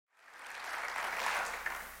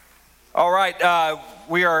All right,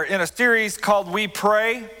 we are in a series called We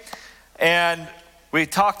Pray, and we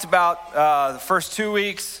talked about the first 2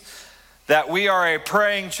 weeks that we are a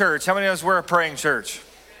praying church. How many of us we're a praying church?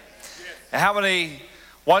 And how many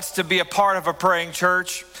wants to be a part of a praying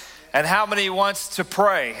church? And how many wants to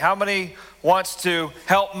pray? How many wants to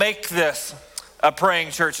help make this a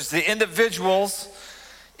praying church? It's the individuals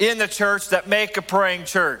in the church that make a praying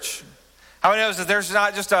church. How many knows that there's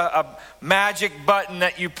not just a magic button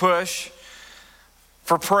that you push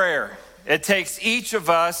for prayer? It takes each of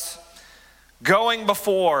us going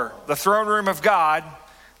before the throne room of God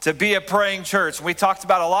to be a praying church. We talked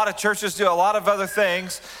about a lot of churches do a lot of other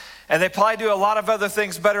things, and they probably do a lot of other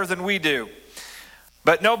things better than we do.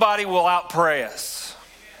 But nobody will outpray us.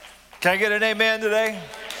 Can I get an amen today?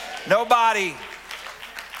 Nobody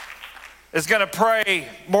is going to pray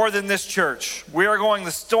more than this church. We are going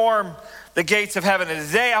to storm the gates of heaven. And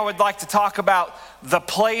today I would like to talk about the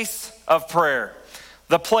place of prayer.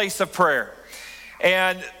 The place of prayer.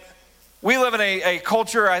 And we live in a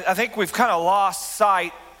culture, I think we've kind of lost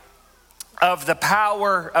sight of the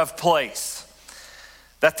power of place.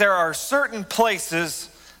 That there are certain places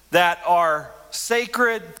that are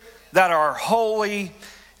sacred, that are holy,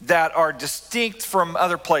 that are distinct from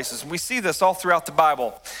other places. And we see this all throughout the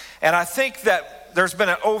Bible. And I think that there's been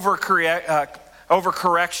an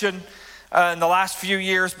overcorrection in the last few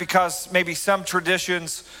years because maybe some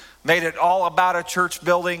traditions made it all about a church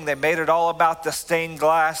building. They made it all about the stained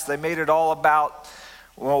glass. They made it all about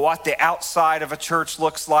what the outside of a church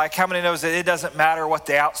looks like. How many knows that it doesn't matter what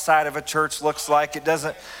the outside of a church looks like? It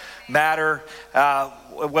doesn't matter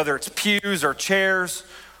whether it's pews or chairs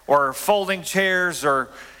or folding chairs or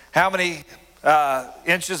how many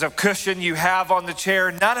inches of cushion you have on the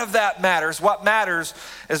chair. None of that matters. What matters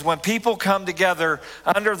is when people come together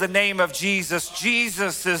under the name of Jesus,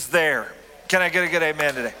 Jesus is there. Can I get a good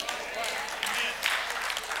amen today?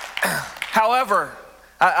 However,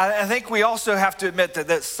 I think we also have to admit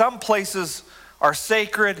that some places are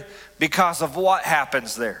sacred because of what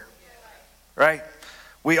happens there, right?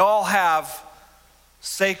 We all have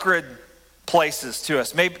sacred places to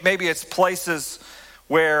us. Maybe it's places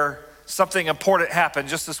where something important happened.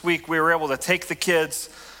 Just this week, we were able to take the kids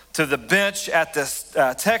to the bench at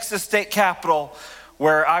the Texas State Capitol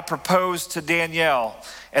where I proposed to Danielle,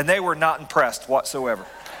 and they were not impressed whatsoever.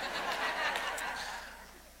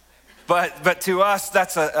 But to us,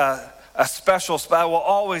 that's a special spot. It will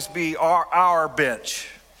always be our bench.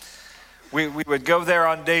 We would go there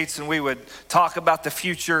on dates, and we would talk about the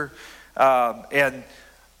future, and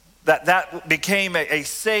that became a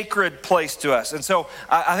sacred place to us. And so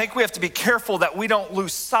I think we have to be careful that we don't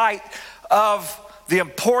lose sight of the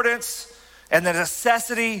importance and the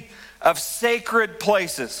necessity of sacred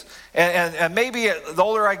places. And maybe the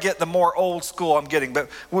older I get, the more old school I'm getting. But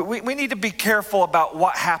we need to be careful about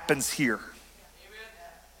what happens here.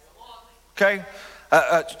 Okay?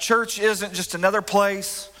 A church isn't just another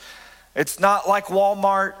place. It's not like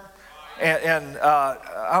Walmart. And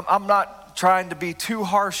I'm not trying to be too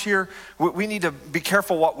harsh here. We need to be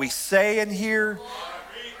careful what we say in here.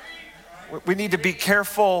 We need to be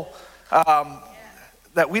careful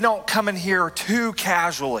that we don't come in here too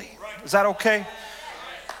casually. Is that okay?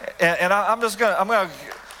 And I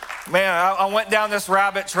went down this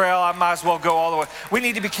rabbit trail. I might as well go all the way. We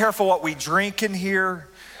need to be careful what we drink in here,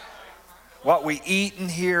 what we eat in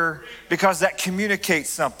here, because that communicates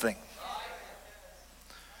something.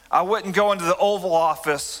 I wouldn't go into the Oval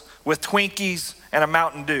Office with Twinkies and a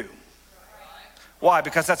Mountain Dew. Why?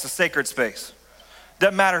 Because that's a sacred space.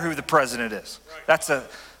 Doesn't matter who the president is. That's a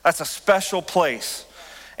special place.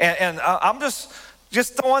 And I'm just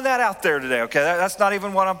throwing that out there today, okay? That's not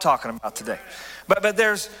even what I'm talking about today. But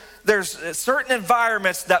there's certain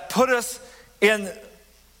environments that put us in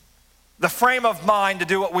the frame of mind to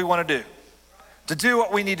do what we want to do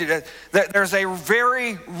what we need to do. There's a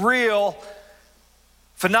very real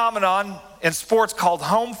phenomenon in sports called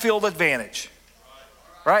home field advantage,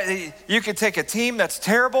 right? You can take a team that's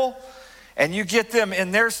terrible and you get them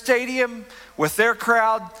in their stadium with their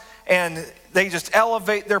crowd and they just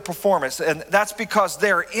elevate their performance. And that's because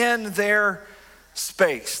they're in their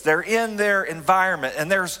space. They're in their environment.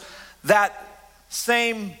 And there's that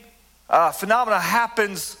same phenomena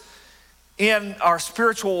happens in our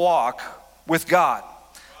spiritual walk with God.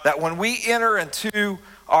 That when we enter into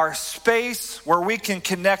our space where we can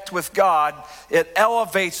connect with God, it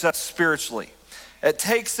elevates us spiritually. It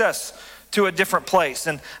takes us to a different place.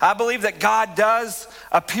 And I believe that God does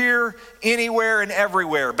appear anywhere and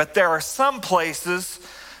everywhere, but there are some places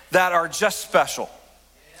that are just special.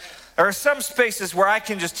 There are some spaces where I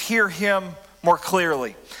can just hear him more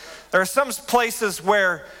clearly. There are some places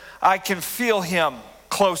where I can feel him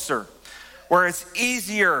closer, where it's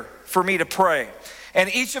easier for me to pray.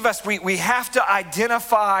 And each of us, we have to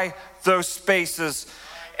identify those spaces,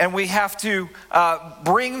 and we have to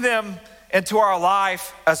bring them into our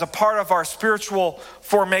life as a part of our spiritual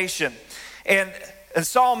formation. And in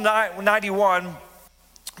Psalm 91,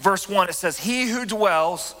 verse 1, it says, "He who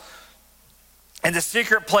dwells in the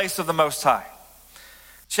secret place of the Most High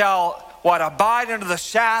shall," what? "Abide under the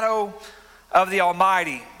shadow of the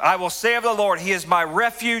Almighty. I will say of the Lord, he is my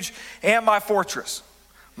refuge and my fortress.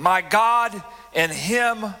 My God, in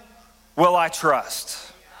him will I trust."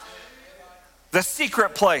 The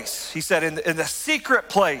secret place, he said, in the secret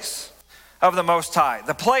place of the Most High,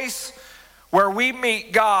 the place where we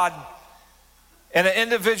meet God in an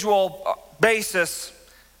individual basis,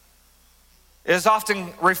 is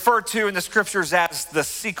often referred to in the scriptures as the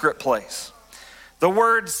secret place. The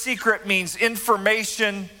word secret means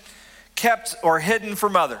information kept or hidden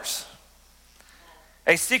from others.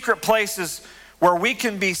 A secret place is where we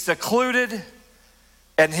can be secluded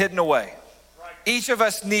and hidden away. Each of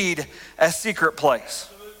us need a secret place.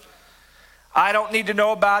 I don't need to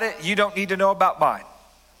know about it. You don't need to know about mine.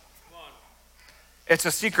 It's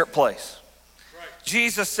a secret place.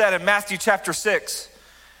 Jesus said in Matthew chapter 6,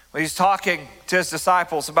 when he's talking to his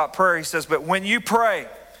disciples about prayer, he says, "But when you pray,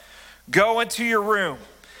 go into your room,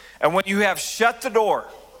 and when you have shut the door,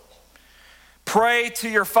 pray to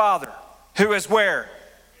your Father, who is where?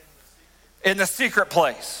 In the secret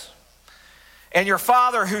place. And your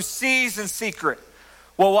Father who sees in secret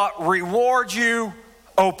will what? Reward you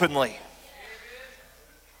openly."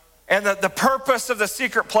 And the purpose of the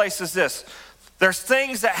secret place is this. There's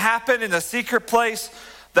things that happen in the secret place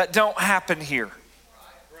that don't happen here.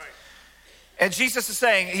 And Jesus is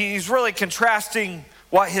saying, he's really contrasting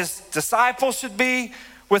what his disciples should be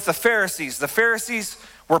with the Pharisees. The Pharisees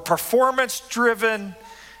were performance-driven,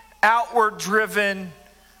 outward-driven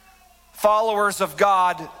followers of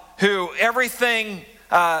God who everything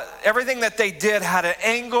that they did had an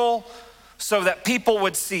angle so that people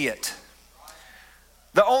would see it.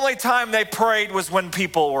 The only time they prayed was when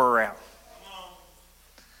people were around.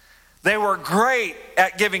 They were great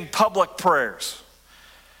at giving public prayers.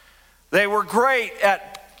 They were great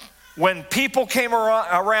at when people came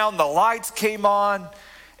around, the lights came on,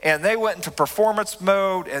 and they went into performance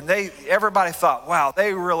mode, and everybody thought, wow,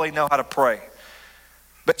 they really know how to pray.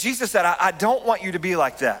 But Jesus said, I don't want you to be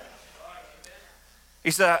like that.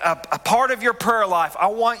 He said, a part of your prayer life, I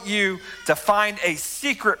want you to find a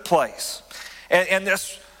secret place. And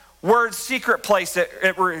this word secret place,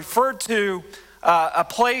 it referred to a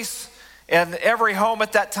place, and every home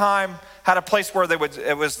at that time had a place where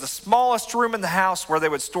it was the smallest room in the house where they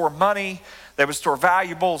would store money, they would store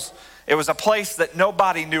valuables. It was a place that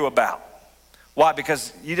nobody knew about. Why?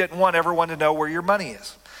 Because you didn't want everyone to know where your money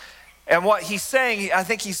is. And what he's saying, I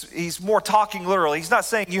think he's more talking literally. He's not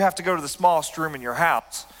saying you have to go to the smallest room in your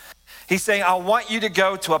house. He's saying, I want you to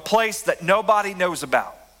go to a place that nobody knows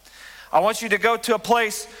about. I want you to go to a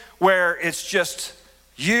place where it's just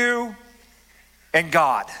you and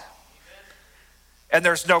God. And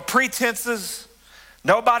there's no pretenses.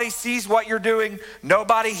 Nobody sees what you're doing.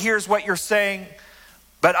 Nobody hears what you're saying.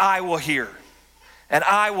 But I will hear. And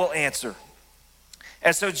I will answer.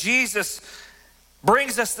 And so Jesus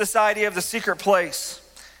brings us this idea of the secret place,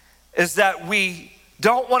 is that we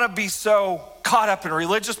don't want to be so caught up in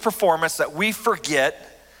religious performance that we forget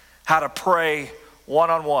how to pray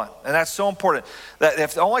one-on-one. And that's so important, that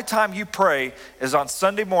if the only time you pray is on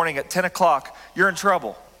Sunday morning at 10 o'clock, you're in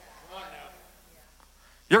trouble.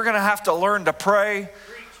 You're going to have to learn to pray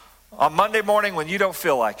on Monday morning when you don't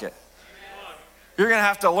feel like it. You're going to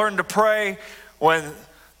have to learn to pray when,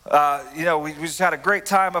 we just had a great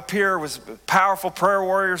time up here with powerful prayer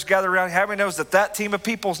warriors gathered around. How many knows that team of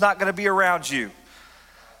people is not going to be around you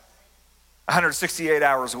 168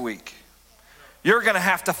 hours a week? You're going to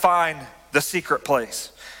have to find the secret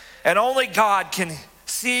place. And only God can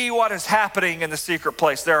see what is happening in the secret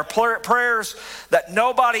place. There are prayers that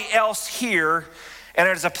nobody else hears. And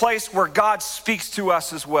it is a place where God speaks to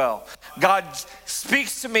us as well. God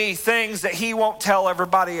speaks to me things that he won't tell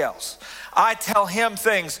everybody else. I tell him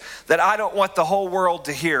things that I don't want the whole world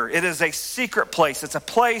to hear. It is a secret place. It's a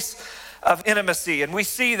place of intimacy. And we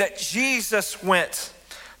see that Jesus went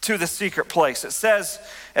to the secret place. It says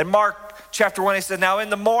in Mark chapter 1, he said, now in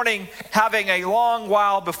the morning, having a long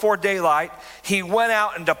while before daylight, he went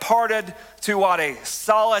out and departed to what? A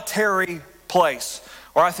solitary place.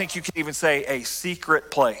 Or I think you could even say a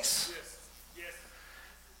secret place. Yes.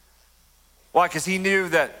 Why? Because he knew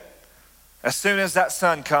that as soon as that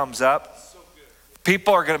sun comes up,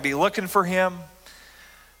 people are going to be looking for him.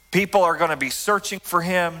 People are going to be searching for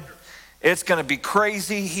him. It's going to be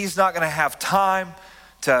crazy. He's not going to have time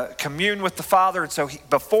to commune with the Father. And so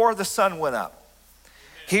before the sun went up,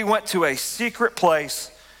 he went to a secret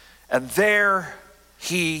place, and there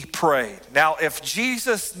he prayed. Now, if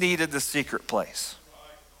Jesus needed the secret place,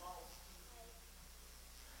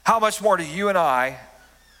 how much more do you and I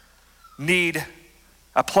need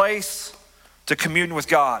a place to commune with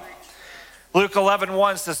God? Luke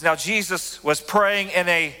 11:1 says, now Jesus was praying in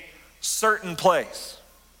a certain place.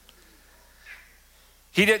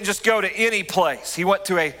 He didn't just go to any place. He went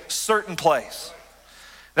to a certain place.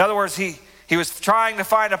 In other words, he was trying to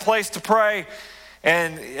find a place to pray,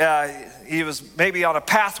 and he was maybe on a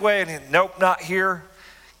pathway, and nope, not here.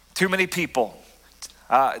 Too many people.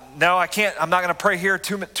 No, I can't. I'm not going to pray here.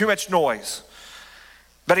 Too much noise.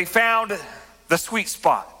 But he found the sweet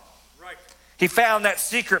spot. Right. He found that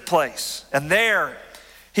secret place, and there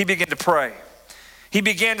he began to pray.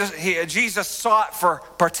 Jesus sought for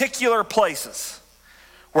particular places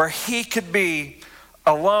where he could be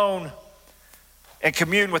alone and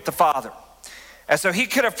commune with the Father. And so he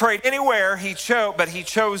could have prayed anywhere but he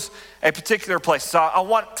chose a particular place. So I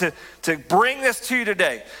want to bring this to you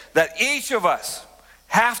today, that each of us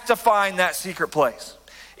have to find that secret place.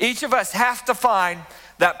 Each of us have to find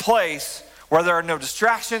that place where there are no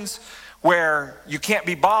distractions, where you can't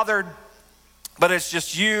be bothered, but it's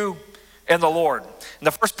just you and the Lord. And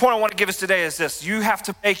the first point I want to give us today is this: you have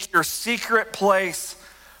to make your secret place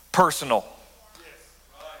personal.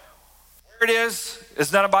 Where it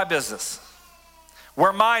is none of my business.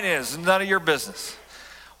 Where mine is none of your business.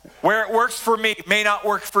 Where it works for me may not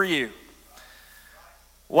work for you.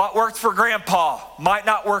 What worked for Grandpa might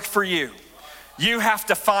not work for you. You have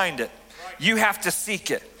to find it. You have to seek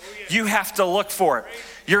it. You have to look for it.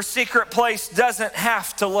 Your secret place doesn't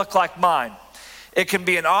have to look like mine. It can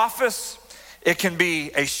be an office. It can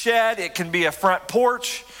be a shed. It can be a front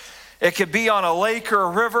porch. It could be on a lake or a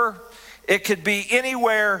river. It could be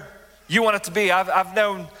anywhere you want it to be. I've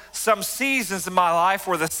known some seasons in my life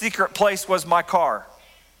where the secret place was my car.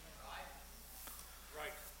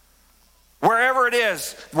 Wherever it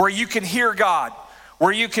is, where you can hear God,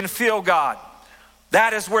 where you can feel God,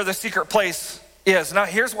 that is where the secret place is. Now,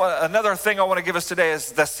 here's another thing I want to give us today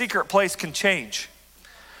is the secret place can change.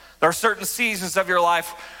 There are certain seasons of your life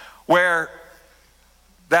where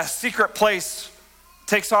that secret place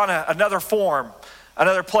takes on another form,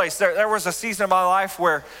 another place. There was a season of my life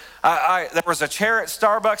where there was a chair at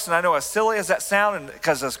Starbucks, and I know as silly as that sounded, and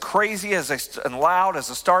because as crazy and loud as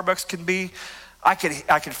a Starbucks can be, I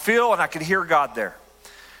could feel and I could hear God there.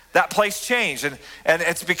 That place changed, and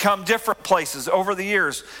it's become different places over the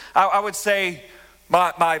years. I would say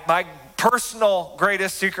my personal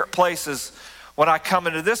greatest secret place is when I come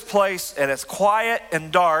into this place and it's quiet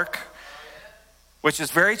and dark, which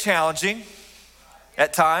is very challenging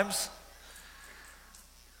at times.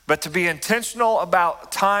 But to be intentional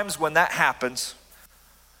about times when that happens,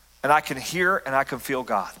 and I can hear and I can feel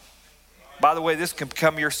God. By the way, this can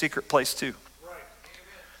become your secret place too.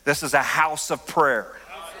 This is a house of prayer.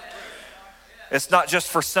 It's not just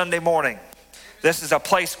for Sunday morning. This is a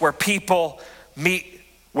place where people meet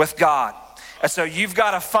with God. And so you've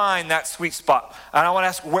got to find that sweet spot. And I want to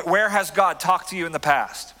ask, where has God talked to you in the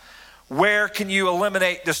past? Where can you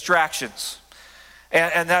eliminate distractions?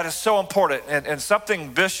 And that is so important. And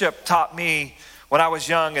something Bishop taught me when I was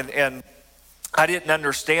young, and I didn't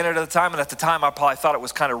understand it at the time. And at the time, I probably thought it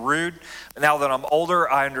was kind of rude. Now that I'm older,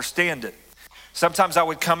 I understand it. Sometimes I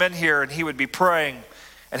would come in here and he would be praying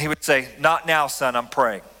and he would say, "Not now, son, I'm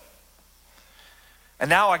praying." And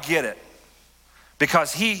now I get it,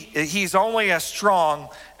 because he's only as strong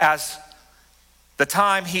as the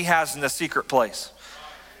time he has in the secret place.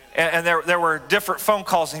 And there were different phone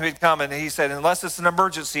calls, and he would come and he said, "Unless it's an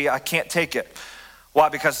emergency, I can't take it." Why?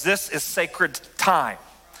 Because this is sacred time.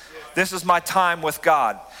 This is my time with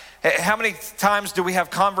God. How many times do we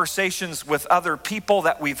have conversations with other people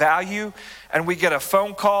that we value, and we get a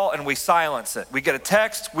phone call and we silence it? We get a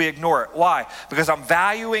text, we ignore it. Why? Because I'm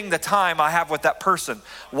valuing the time I have with that person.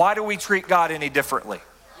 Why do we treat God any differently?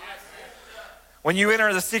 When you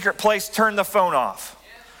enter the secret place, turn the phone off.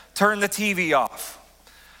 Turn the TV off.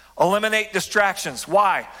 Eliminate distractions.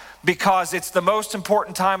 Why? Because it's the most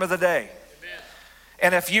important time of the day.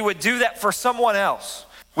 And if you would do that for someone else,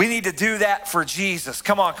 we need to do that for Jesus.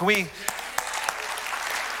 Come on, can we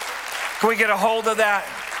get a hold of that?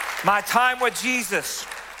 My time with Jesus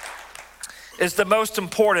is the most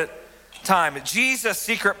important time. Jesus'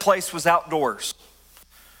 secret place was outdoors.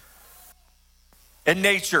 In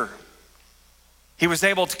nature, he was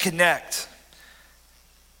able to connect.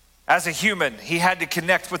 As a human, he had to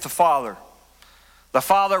connect with the Father. The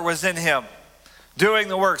Father was in him doing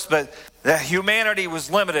the works, but the humanity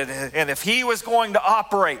was limited. And if he was going to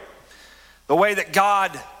operate the way that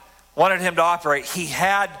God wanted him to operate, he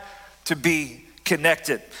had to be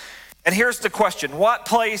connected. And here's the question: what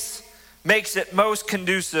place makes it most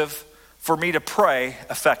conducive for me to pray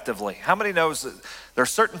effectively? How many knows that there are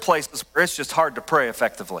certain places where it's just hard to pray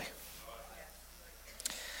effectively?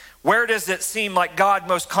 Where does it seem like God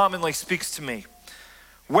most commonly speaks to me?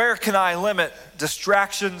 Where can I limit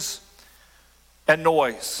distractions and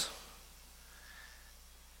noise?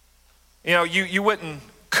 You know, you wouldn't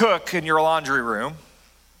cook in your laundry room.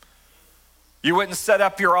 You wouldn't set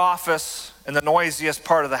up your office in the noisiest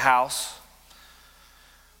part of the house.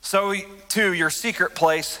 So too, your secret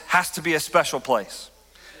place has to be a special place.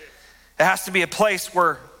 It has to be a place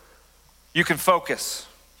where you can focus,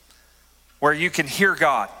 where you can hear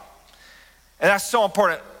God. And that's so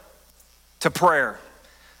important to prayer.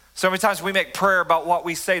 So many times we make prayer about what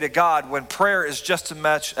we say to God, when prayer is just as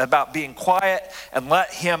much about being quiet and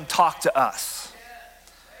let him talk to us.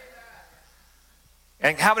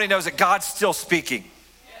 And how many knows that God's still speaking?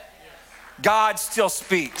 God still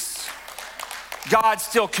speaks. God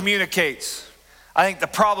still communicates. I think the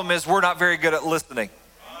problem is we're not very good at listening.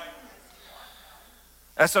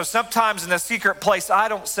 And so sometimes in the secret place, I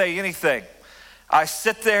don't say anything. I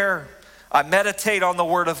sit there, I meditate on the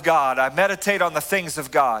Word of God. I meditate on the things of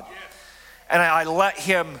God. And I let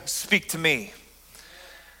him speak to me.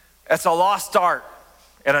 It's a lost art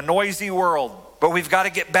in a noisy world, but we've got to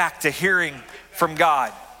get back to hearing from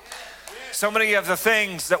God. So many of the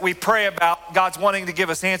things that we pray about, God's wanting to give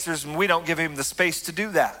us answers, and we don't give him the space to do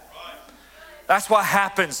that. That's what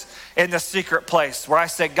happens in the secret place, where I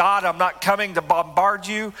say, God, I'm not coming to bombard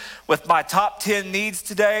you with my top 10 needs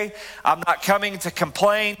today. I'm not coming to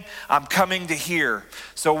complain. I'm coming to hear.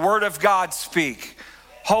 So Word of God, speak.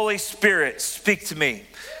 Holy Spirit, speak to me.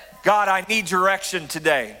 God, I need direction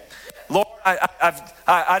today. Lord,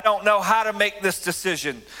 I don't know how to make this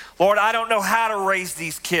decision. Lord, I don't know how to raise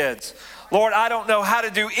these kids. Lord, I don't know how to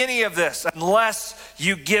do any of this unless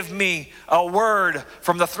you give me a word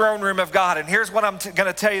from the throne room of God. And here's what I'm going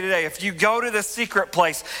to tell you today. If you go to the secret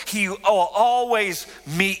place, he will always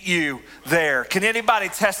meet you there. Can anybody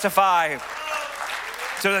testify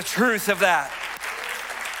to the truth of that?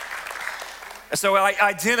 And so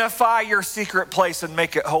identify your secret place and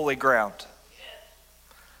make it holy ground.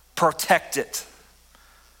 Protect it.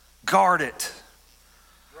 Guard it.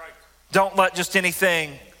 Don't let just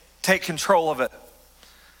anything take control of it.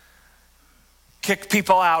 Kick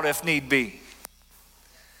people out if need be.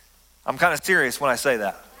 I'm kind of serious when I say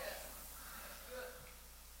that.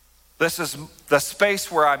 This is the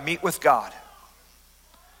space where I meet with God.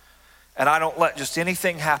 And I don't let just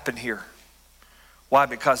anything happen here. Why?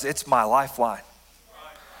 Because it's my lifeline.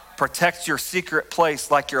 Protect your secret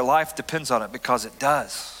place like your life depends on it, because it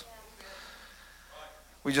does.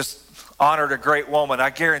 We just honored a great woman.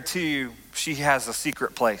 I guarantee you she has a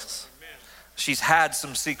secret place. She's had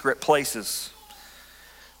some secret places.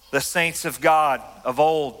 The saints of God of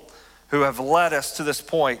old who have led us to this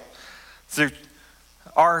point through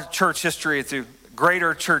our church history, through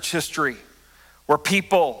greater church history, were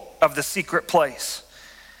people of the secret place.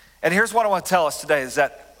 And here's what I want to tell us today is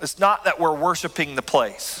that it's not that we're worshiping the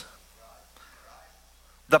place.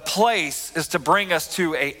 The place is to bring us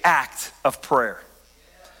to an act of prayer.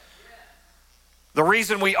 The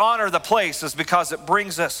reason we honor the place is because it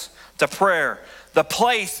brings us to prayer. The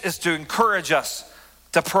place is to encourage us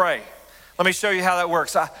to pray. Let me show you how that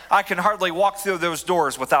works. I can hardly walk through those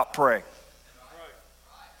doors without praying.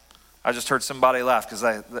 I just heard somebody laugh because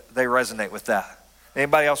they resonate with that.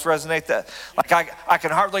 Anybody else resonate that? Like I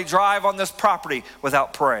can hardly drive on this property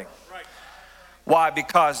without praying. Why?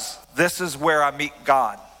 Because this is where I meet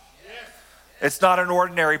God. It's not an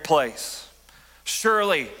ordinary place.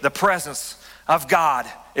 Surely the presence of God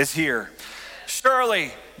is here.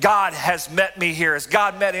 Surely God has met me here. Has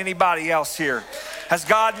God met anybody else here? Has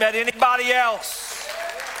God met anybody else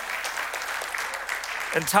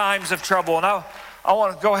in times of trouble? And I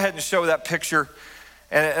want to go ahead and show that picture.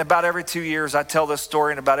 And about every 2 years I tell this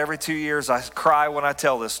story, and about every 2 years I cry when I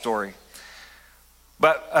tell this story.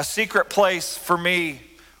 But a secret place for me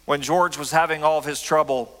when George was having all of his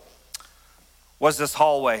trouble was this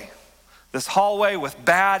hallway. This hallway with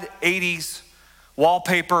bad 80s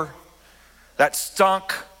wallpaper that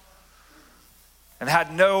stunk and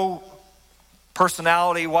had no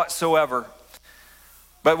personality whatsoever.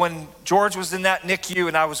 But when George was in that NICU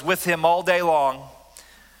and I was with him all day long,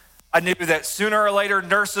 I knew that sooner or later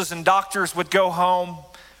nurses and doctors would go home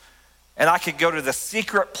and I could go to the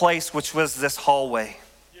secret place, which was this hallway.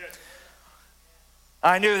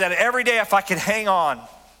 I knew that every day if I could hang on,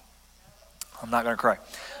 I'm not going to cry,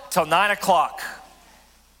 till 9 o'clock,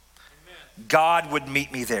 God would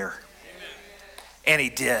meet me there. And he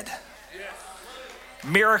did.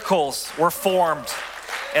 Miracles were formed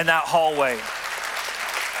in that hallway.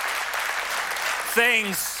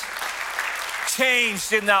 Things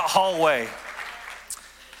changed in that hallway.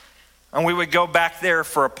 And we would go back there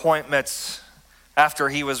for appointments after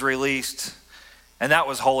he was released. And that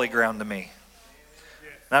was holy ground to me.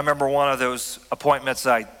 And I remember one of those appointments,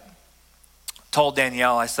 I told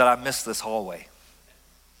Danielle, I said, I miss this hallway.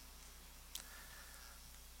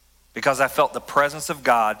 Because I felt the presence of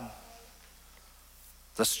God,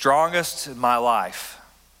 the strongest in my life,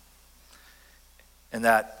 in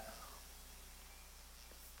that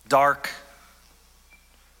dark,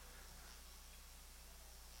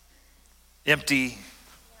 empty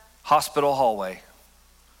hospital hallway.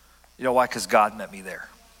 You know why? Because God met me there.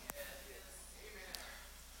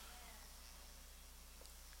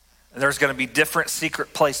 And there's going to be different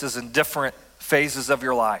secret places in different phases of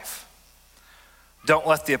your life. Don't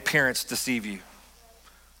let the appearance deceive you.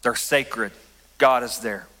 They're sacred. God is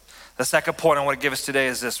there. The second point I want to give us today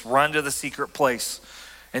is this: run to the secret place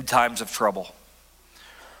in times of trouble.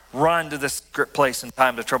 Run to the secret place in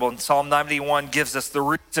times of trouble. And Psalm 91 gives us the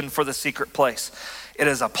reason for the secret place. It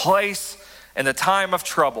is a place in the time of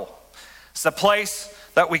trouble. It's a place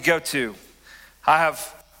that we go to. I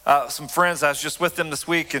have some friends, I was just with them this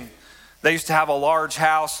week, and they used to have a large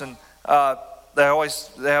house, and they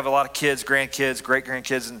have a lot of kids, grandkids,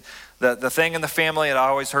 great-grandkids, and the thing in the family that I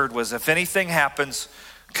always heard was, if anything happens,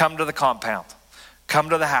 come to the compound, come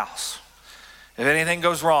to the house. If anything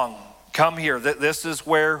goes wrong, come here. This is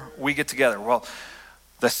where we get together. Well,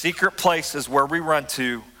 the secret place is where we run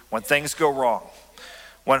to when things go wrong.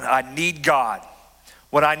 When I need God,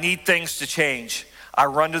 when I need things to change, I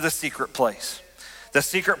run to the secret place. The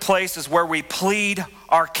secret place is where we plead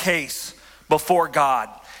our case before God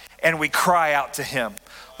and we cry out to him.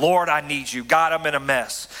 Lord, I need you. God, I'm in a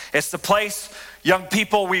mess. It's the place, young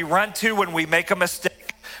people, we run to when we make a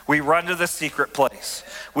mistake. We run to the secret place.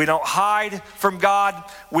 We don't hide from God.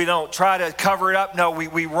 We don't try to cover it up. No,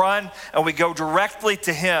 we run and we go directly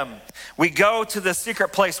to him. We go to the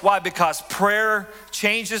secret place. Why? Because prayer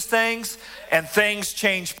changes things and things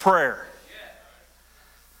change prayer.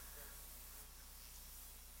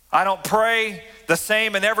 I don't pray the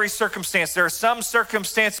same in every circumstance. There are some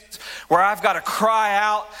circumstances where I've got to cry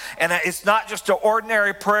out, and it's not just an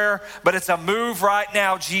ordinary prayer, but it's a move right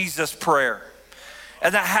now, Jesus prayer.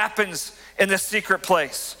 And that happens in the secret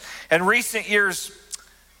place. In recent years,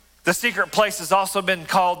 the secret place has also been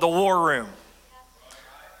called the war room.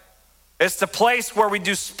 It's the place where we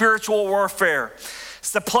do spiritual warfare.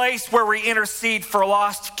 It's the place where we intercede for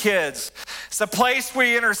lost kids. It's the place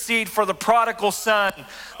we intercede for the prodigal son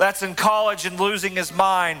that's in college and losing his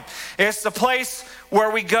mind. It's the place where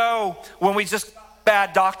we go when we just got a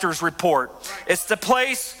bad doctor's report. It's the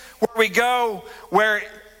place where we go where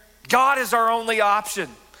God is our only option.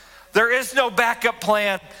 There is no backup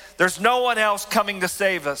plan. There's no one else coming to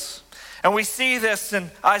save us. And we see this in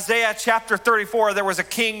Isaiah chapter 34. There was a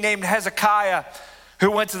king named Hezekiah who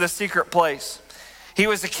went to the secret place. He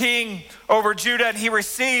was a king over Judah, and he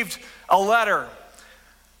received a letter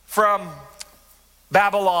from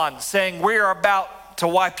Babylon saying, we are about to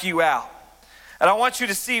wipe you out. And I want you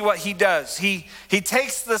to see what he does. He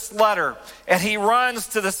takes this letter and he runs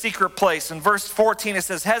to the secret place. In verse 14 it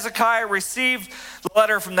says, Hezekiah received the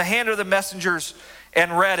letter from the hand of the messengers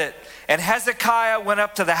and read it. And Hezekiah went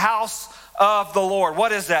up to the house of the Lord.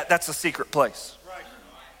 What is that? That's a secret place.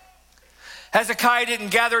 Hezekiah didn't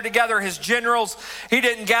gather together his generals. He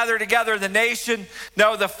didn't gather together the nation.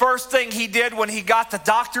 No, the first thing he did when he got the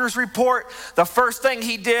doctor's report, the first thing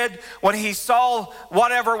he did when he saw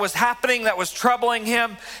whatever was happening that was troubling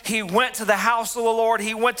him, he went to the house of the Lord.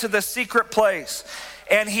 He went to the secret place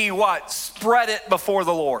and he what? Spread it before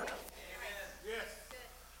the Lord.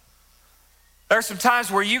 There's some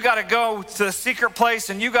times where you got to go to the secret place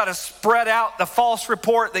and you got to spread out the false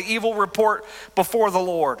report, the evil report before the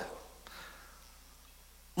Lord.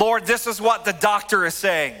 Lord, this is what the doctor is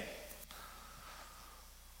saying.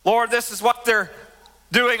 Lord, this is what they're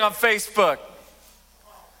doing on Facebook.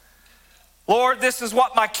 Lord, this is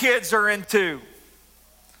what my kids are into.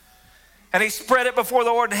 And he spread it before the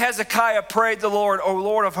Lord, and Hezekiah prayed the Lord, O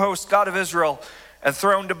Lord of hosts, God of Israel,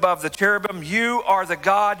 enthroned above the cherubim, you are the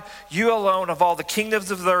God, you alone of all the kingdoms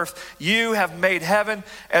of the earth. You have made heaven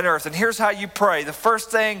and earth. And here's how you pray. The first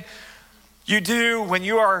thing you do when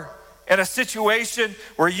you are in a situation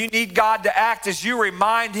where you need God to act is you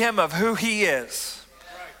remind him of who he is.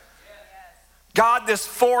 God, this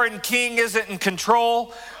foreign king isn't in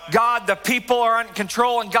control. God, the people are in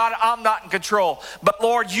control, and God, I'm not in control. But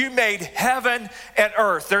Lord, you made heaven and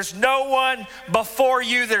earth. There's no one before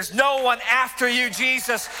you. There's no one after you,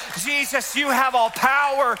 Jesus. Jesus, you have all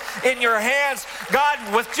power in your hands.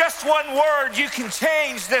 God, with just one word, you can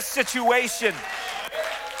change this situation.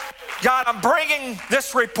 God, I'm bringing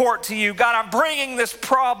this report to you. God, I'm bringing this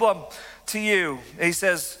problem to you. And he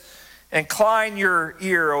says, incline your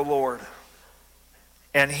ear, O Lord,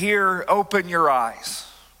 and open your eyes.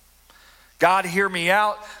 God, hear me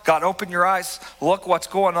out. God, open your eyes. Look what's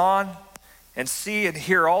going on and see and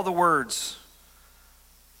hear all the words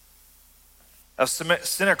of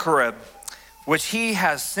Sennacherib, which he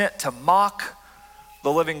has sent to mock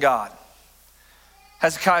the living God.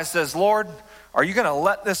 Hezekiah says, Lord, are you going to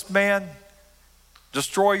let this man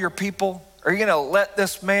destroy your people? Are you going to let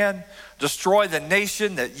this man destroy the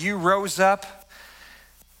nation that you rose up?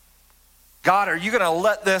 God, are you going to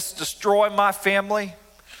let this destroy my family?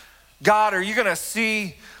 God, are you going to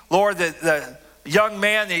see, Lord, the young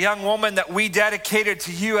man, the young woman that we dedicated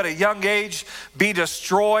to you at a young age be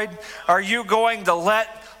destroyed? Are you going to let,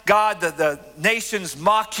 God, the nations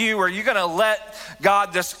mock you? Are you going to let,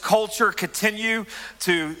 God, this culture continue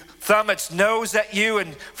to thumb its nose at you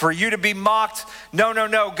and for you to be mocked? No,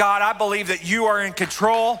 God, I believe that you are in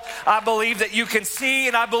control. I believe that you can see,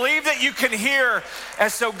 and I believe that you can hear.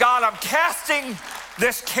 And so, God, I'm casting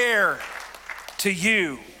this care to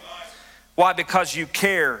you. Why? Because you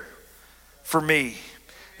care for me.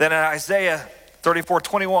 Then in Isaiah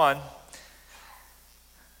 34:21,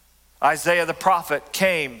 Isaiah the prophet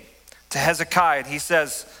came to Hezekiah, and he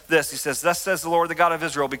says this, he says, thus says the Lord, the God of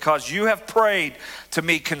Israel, because you have prayed to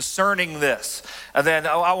me concerning this. And then,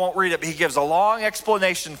 I won't read it, but he gives a long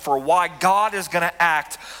explanation for why God is going to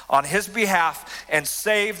act on his behalf and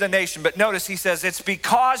save the nation. But notice he says, it's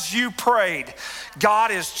because you prayed.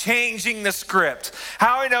 God is changing the script.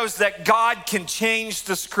 How many knows that God can change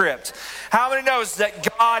the script? How many knows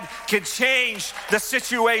that God can change the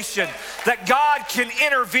situation? That God can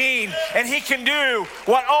intervene and he can do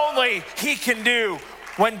what only he can do.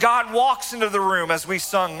 When God walks into the room, as we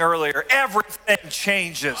sung earlier, everything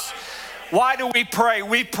changes. Why do we pray?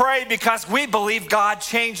 We pray because we believe God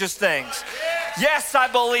changes things. Yes,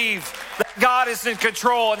 I believe that God is in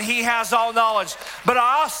control and he has all knowledge. But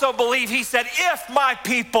I also believe he said, if my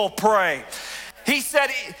people pray. He said,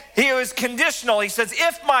 he was conditional. He says,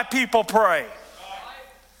 if my people pray,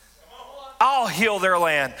 I'll heal their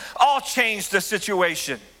land. I'll change the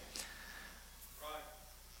situation.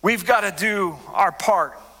 We've got to do our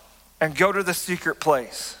part and go to the secret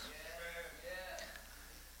place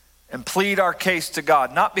and plead our case to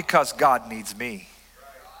God, not because God needs me,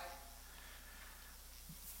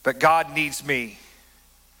 but God needs me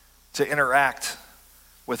to interact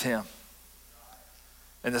with him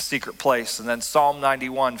in the secret place. And then Psalm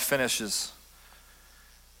 91 finishes.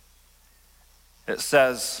 It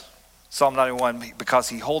says, Psalm 91, because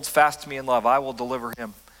he holds fast to me in love, I will deliver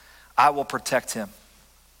him. I will protect him.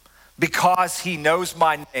 Because he knows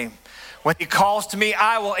my name. When he calls to me,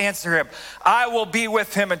 I will answer him. I will be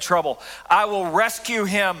with him in trouble. I will rescue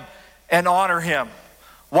him and honor him.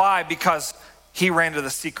 Why? Because he ran to the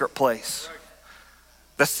secret place.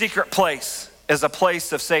 The secret place is a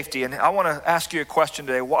place of safety. And I want to ask you a question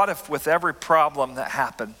today. What if with every problem that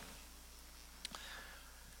happened,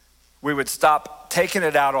 we would stop taking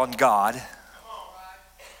it out on God?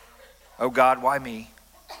 Oh God, why me?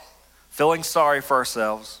 Feeling sorry for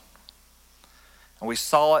ourselves. And we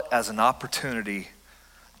saw it as an opportunity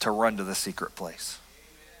to run to the secret place.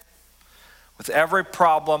 With every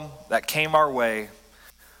problem that came our way,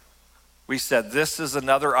 we said, this is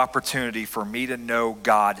another opportunity for me to know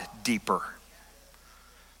God deeper.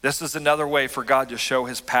 This is another way for God to show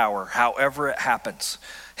his power. However it happens,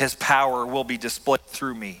 his power will be displayed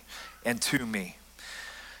through me and to me.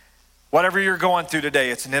 Whatever you're going through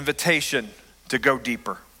today, it's an invitation to go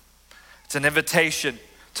deeper. It's an invitation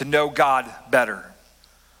to know God better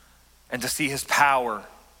and to see his power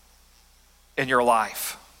in your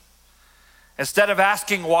life. Instead of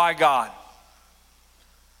asking why God,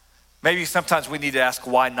 maybe sometimes we need to ask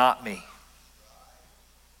why not me?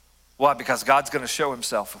 Why? Because God's going to show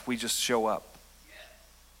himself if we just show up.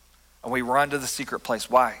 And we run to the secret place.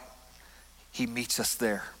 Why? He meets us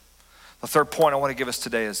there. The third point I want to give us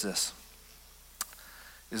today is this,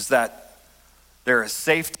 is that there is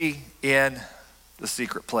safety in the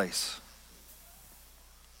secret place.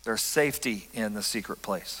 There's safety in the secret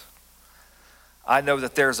place. I know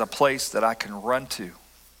that there's a place that I can run to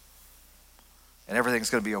and everything's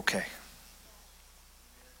going to be okay.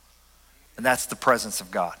 And that's the presence of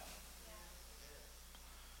God.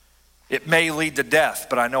 It may lead to death,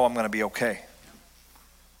 but I know I'm going to be okay.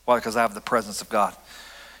 Why? Because I have the presence of God.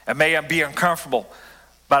 It may be uncomfortable,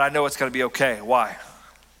 but I know it's going to be okay. Why?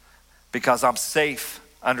 Because I'm safe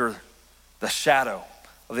under the shadow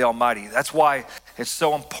of the Almighty. That's why it's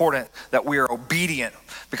so important that we are obedient,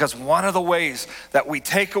 because one of the ways that we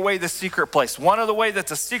take away the secret place, one of the ways that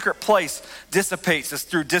the secret place dissipates is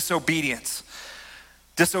through disobedience.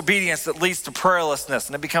 Disobedience that leads to prayerlessness,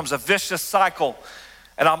 and it becomes a vicious cycle,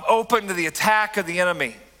 and I'm open to the attack of the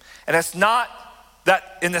enemy. And it's not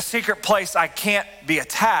that in the secret place I can't be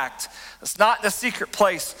attacked. It's not in the secret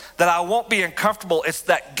place that I won't be uncomfortable. It's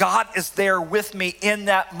that God is there with me in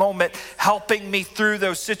that moment, helping me through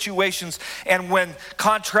those situations. And when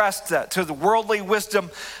contrast that to the worldly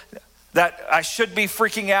wisdom that I should be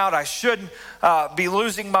freaking out, I should be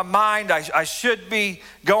losing my mind, I should be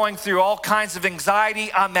going through all kinds of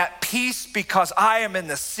anxiety, I'm at peace because I am in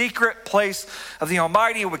the secret place of the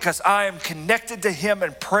Almighty, because I am connected to Him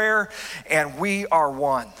in prayer, and we are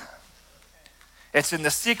one. It's in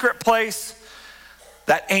the secret place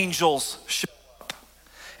that angels show up.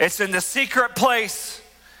 It's in the secret place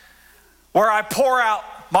where I pour out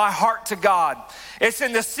my heart to God. It's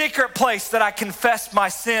in the secret place that I confess my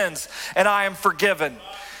sins and I am forgiven.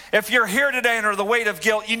 If you're here today under the weight of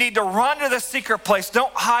guilt, you need to run to the secret place.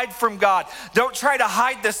 Don't hide from God. Don't try to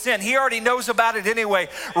hide the sin. He already knows about it anyway.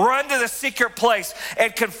 Run to the secret place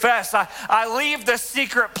and confess. I leave the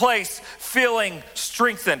secret place feeling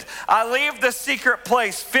strengthened. I leave the secret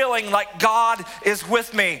place feeling like God is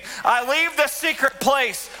with me. I leave the secret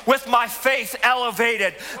place with my faith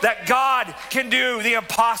elevated that God can do the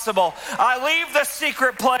impossible. I leave the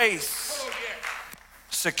secret place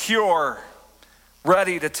secure,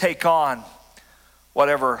 ready to take on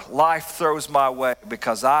whatever life throws my way,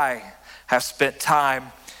 because I have spent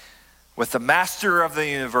time with the master of the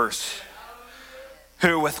universe,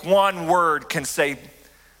 who with one word can say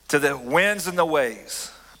to the winds and the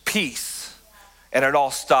waves, peace, and it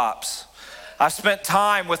all stops. I've spent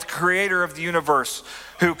time with the creator of the universe,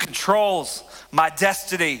 who controls my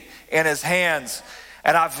destiny in his hands.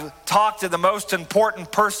 And I've talked to the most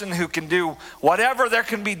important person who can do whatever there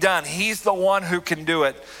can be done. He's the one who can do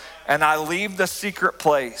it. And I leave the secret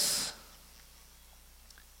place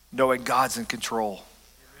knowing God's in control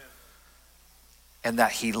and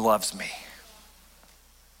that He loves me.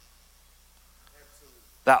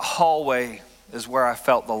 That hallway is where I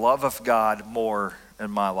felt the love of God more in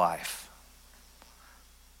my life.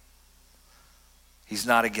 He's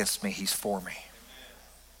not against me, He's for me.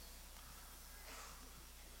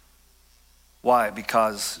 Why?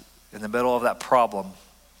 Because in the middle of that problem,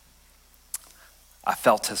 I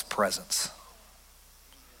felt His presence.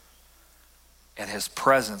 And His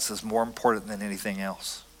presence is more important than anything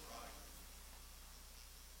else.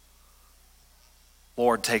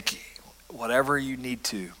 Lord, take whatever you need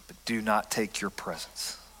to, but do not take your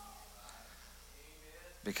presence.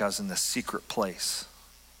 Because in the secret place,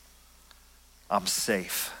 I'm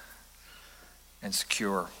safe and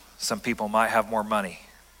secure. Some people might have more money.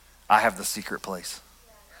 I have the secret place.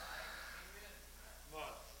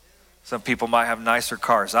 Some people might have nicer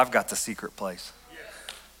cars. I've got the secret place.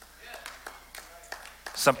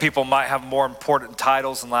 Some people might have more important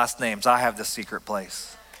titles and last names. I have the secret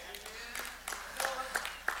place.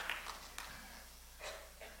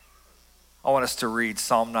 I want us to read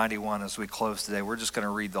Psalm 91 as we close today. We're just going to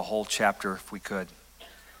read the whole chapter if we could.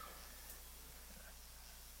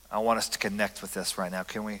 I want us to connect with this right now.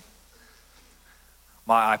 Can we?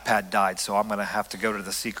 My iPad died, so I'm going to have to go to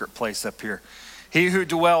the secret place up here. He who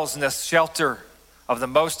dwells in the shelter of the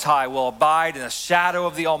Most High will abide in the shadow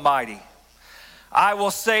of the Almighty. I will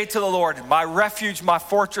say to the Lord, my refuge, my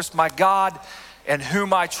fortress, my God, in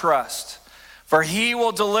whom I trust. For He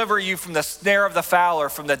will deliver you from the snare of the fowler,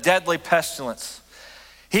 from the deadly pestilence.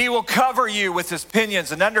 He will cover you with His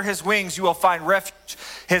pinions, and under His wings you will find refuge.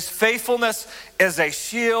 His faithfulness is a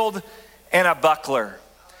shield and a buckler.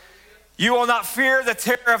 You will not fear the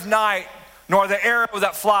terror of night, nor the arrow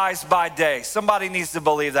that flies by day. Somebody needs to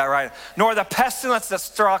believe that, right? Nor the pestilence that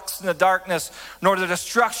stalks in the darkness, nor the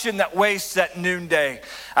destruction that wastes at noonday.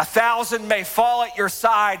 1,000 may fall at your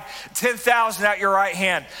side, 10,000 at your right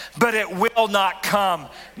hand, but it will not come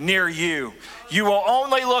near you. You will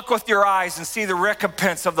only look with your eyes and see the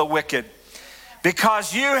recompense of the wicked.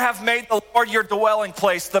 Because you have made the Lord your dwelling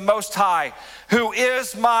place, the Most High, who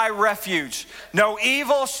is my refuge. No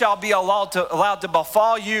evil shall be allowed to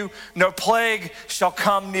befall you. No plague shall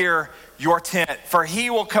come near your tent. For He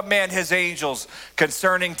will command His angels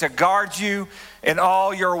concerning to guard you in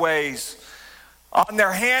all your ways. On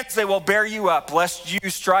their hands they will bear you up, lest you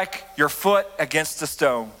strike your foot against a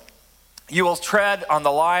stone. You will tread on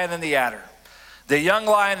the lion and the adder. The young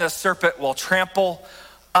lion and the serpent will trample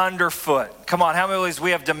underfoot. Come on, how many believes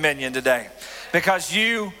we have dominion today? Because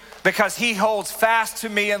he holds fast to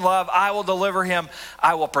me in love, I will deliver him.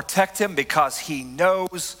 I will protect him because he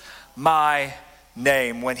knows my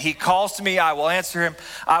name. When he calls to me, I will answer him.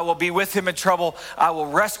 I will be with him in trouble. I will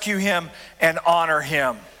rescue him and honor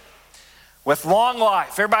him. With long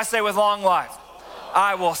life, everybody say with long life.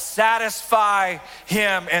 I will satisfy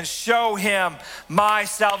him and show him my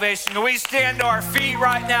salvation. Can we stand to our feet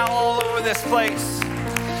right now all over this place?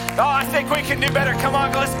 Oh, I think we can do better. Come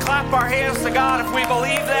on, let's clap our hands to God if we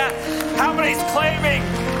believe that. How many's claiming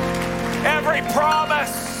every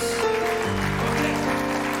promise?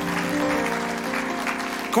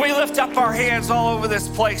 Can we lift up our hands all over this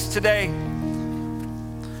place today?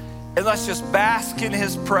 And let's just bask in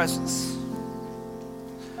his presence.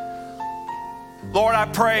 Lord, I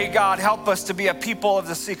pray, God, help us to be a people of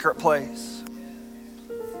the secret place.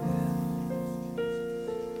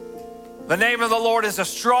 The name of the Lord is a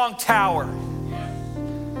strong tower,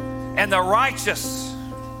 and the righteous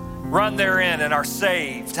run therein and are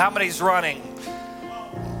saved. How many's running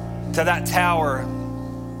to that tower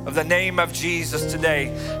of the name of Jesus today?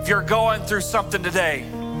 If you're going through something today,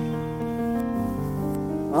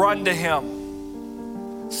 run to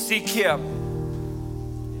him, seek him,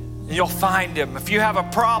 and you'll find him. If you have a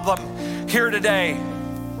problem here today,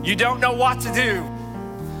 you don't know what to do,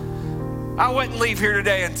 I wouldn't leave here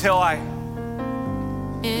today until I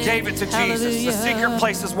gave it to Jesus. The secret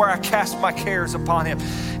place is where I cast my cares upon him.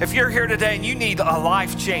 If you're here today and you need a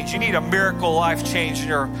life change, you need a miracle life change in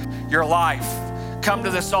your life, come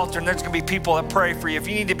to this altar and there's gonna be people that pray for you. If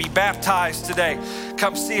you need to be baptized today,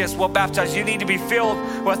 come see us, we'll baptize you. You need to be filled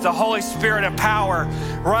with the Holy Spirit and power,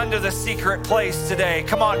 run to the secret place today.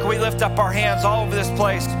 Come on, can we lift up our hands all over this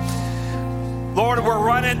place? Lord, we're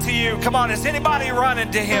running to you. Come on, is anybody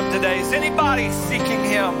running to him today? Is anybody seeking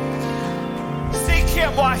him? Seek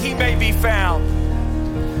him while he may be found.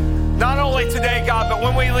 Not only today, God, but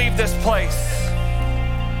when we leave this place,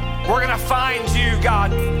 we're gonna find you,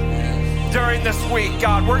 God, during this week,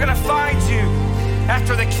 God. We're gonna find you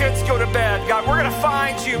after the kids go to bed, God. We're gonna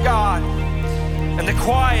find you, God, in the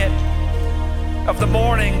quiet of the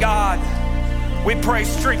morning, God. We pray,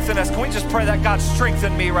 strengthen us. Can we just pray that, God,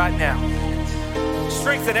 strengthen me right now?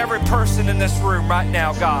 Strengthen every person in this room right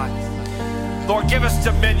now, God. Lord, give us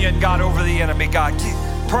dominion, God, over the enemy, God.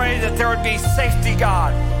 Pray that there would be safety,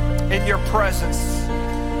 God, in your presence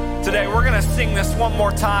today. We're gonna sing this one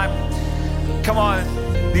more time. Come on.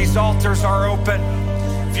 These altars are open.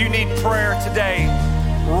 If you need prayer today,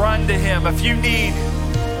 run to him. If you need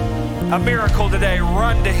a miracle today,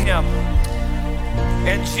 run to him.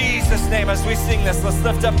 In Jesus' name, as we sing this, let's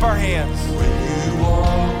lift up our hands. When you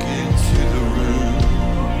walk into the room,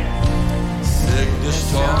 sickness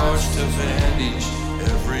starts to vanish,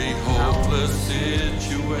 every hopeless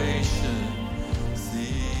situation